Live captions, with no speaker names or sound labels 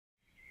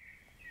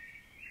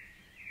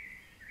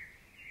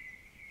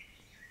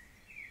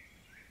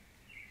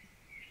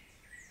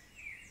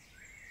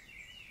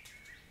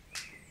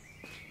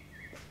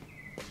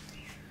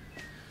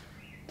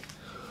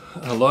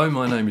Hello,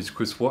 my name is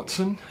Chris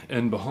Watson,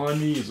 and behind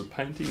me is a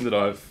painting that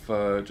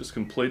I've just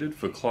completed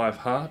for Clive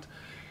Hartz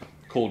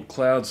called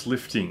Clouds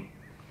Lifting.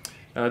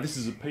 This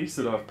is a piece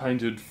that I've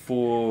painted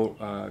for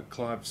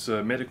Clive's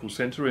Medical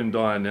Center in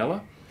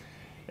Dianella,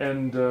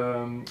 and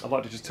I'd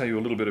like to just tell you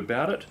a little bit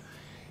about it.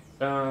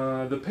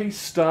 The piece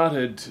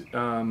started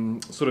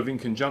sort of in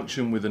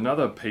conjunction with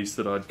another piece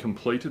that I'd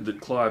completed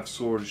that Clive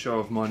saw at a show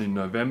of mine in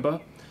November.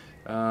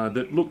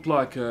 That looked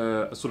like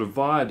a sort of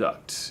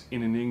viaduct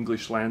in an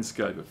English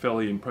landscape, a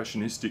fairly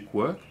impressionistic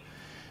work.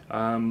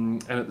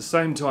 And at the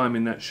same time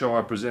in that show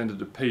I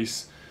presented a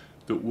piece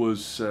that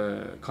was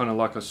kind of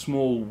like a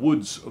small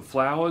woods of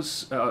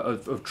flowers,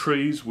 of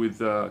trees with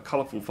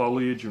colourful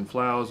foliage and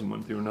flowers and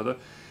one thing or another.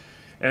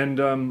 And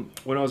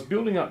when I was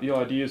building up the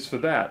ideas for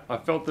that, I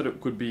felt that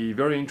it could be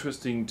very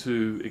interesting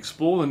to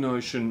explore the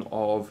notion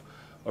of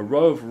a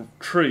row of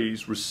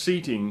trees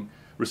receding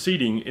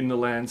in the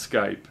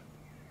landscape,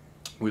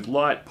 with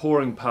light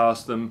pouring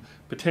past them,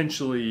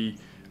 potentially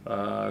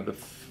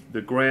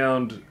the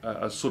ground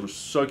a sort of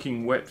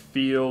soaking wet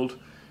field,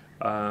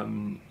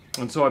 and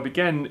so I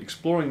began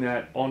exploring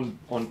that on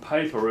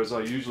paper, as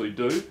I usually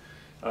do,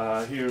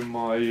 here in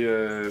my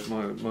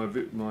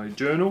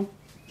journal.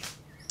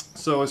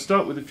 So I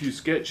start with a few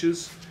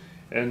sketches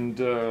and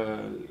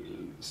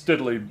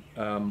steadily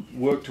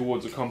work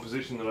towards a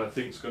composition that I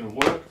think is going to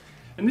work.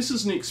 And this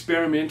is an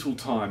experimental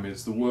time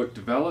as the work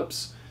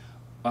develops.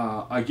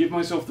 I give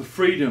myself the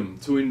freedom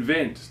to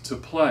invent, to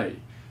play,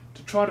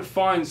 to try to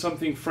find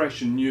something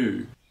fresh and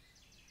new.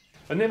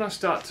 And then I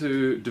start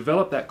to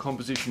develop that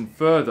composition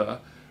further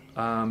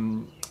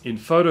in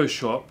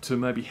Photoshop to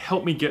maybe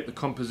help me get the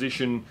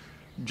composition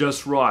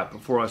just right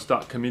before I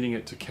start committing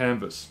it to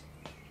canvas.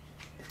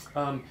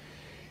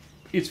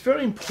 It's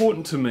very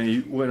important to me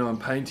when I'm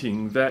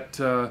painting that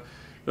the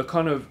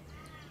kind of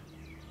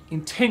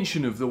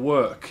intention of the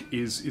work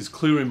is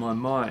clear in my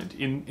mind.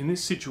 In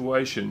this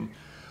situation,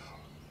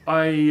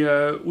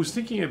 I was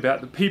thinking about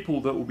the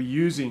people that will be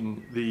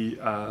using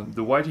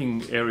the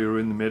waiting area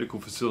in the medical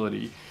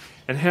facility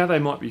and how they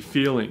might be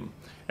feeling.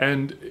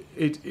 And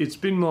it's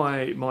been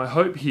my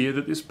hope here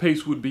that this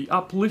piece would be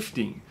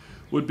uplifting,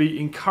 would be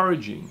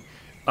encouraging,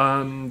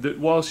 that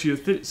whilst you're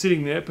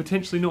sitting there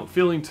potentially not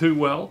feeling too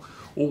well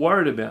or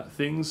worried about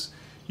things,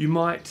 you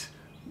might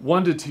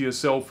wonder to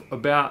yourself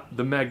about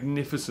the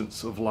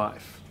magnificence of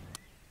life.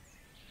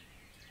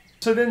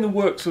 So then the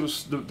work,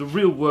 the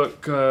real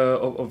work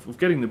of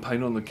getting the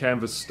paint on the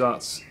canvas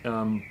starts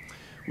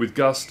with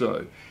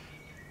gusto.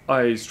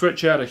 I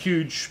stretch out a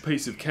huge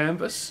piece of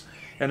canvas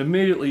and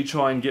immediately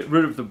try and get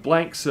rid of the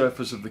blank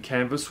surface of the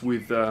canvas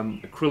with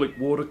acrylic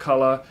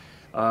watercolour,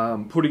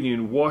 putting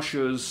in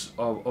washes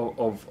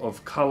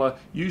of colour,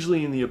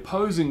 usually in the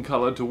opposing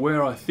colour to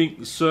where I think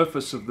the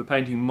surface of the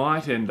painting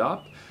might end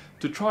up,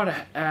 to try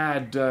to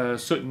add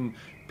certain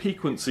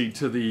piquancy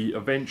to the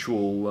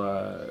eventual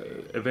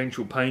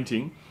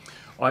painting.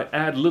 I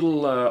add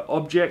little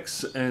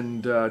objects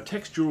and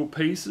textural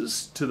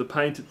pieces to the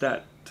paint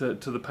to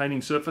the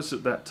painting surface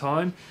at that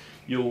time.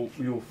 You'll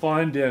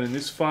find down in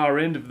this far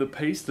end of the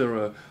piece there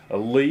are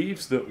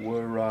leaves that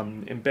were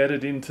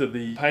embedded into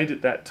the paint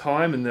at that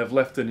time, and they've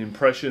left an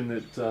impression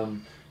that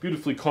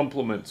beautifully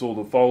complements all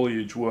the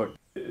foliage work.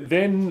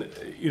 Then,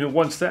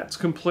 once that's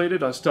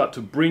completed, I start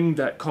to bring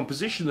that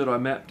composition that I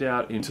mapped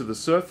out into the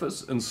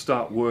surface and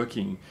start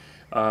working,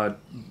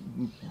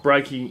 making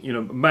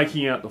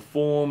out the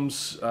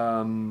forms,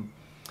 and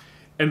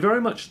very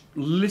much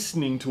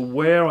listening to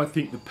where I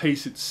think the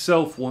piece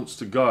itself wants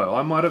to go.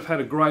 I might have had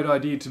a great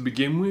idea to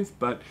begin with,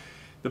 but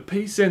the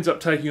piece ends up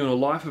taking on a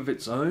life of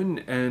its own,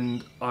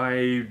 and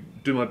I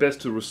do my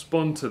best to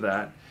respond to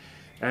that,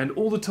 and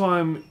all the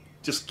time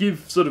just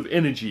give sort of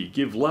energy,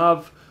 give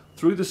love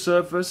through the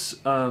surface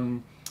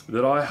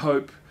that I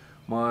hope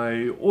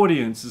my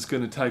audience is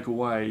going to take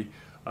away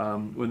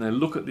when they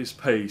look at this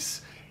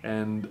piece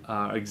and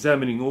are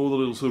examining all the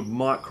little sort of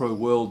micro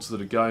worlds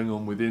that are going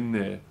on within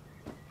there.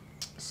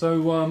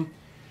 So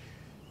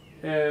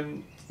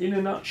in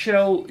a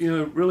nutshell,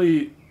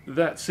 really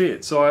that's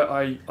it. So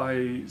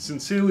I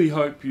sincerely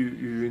hope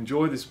you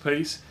enjoy this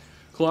piece.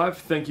 Clive,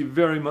 thank you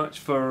very much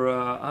for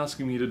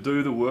asking me to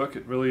do the work.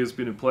 It really has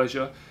been a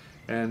pleasure,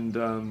 and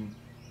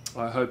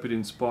I hope it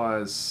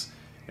inspires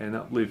and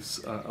uplifts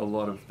a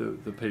lot of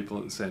the people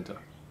at the centre.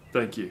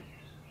 Thank you.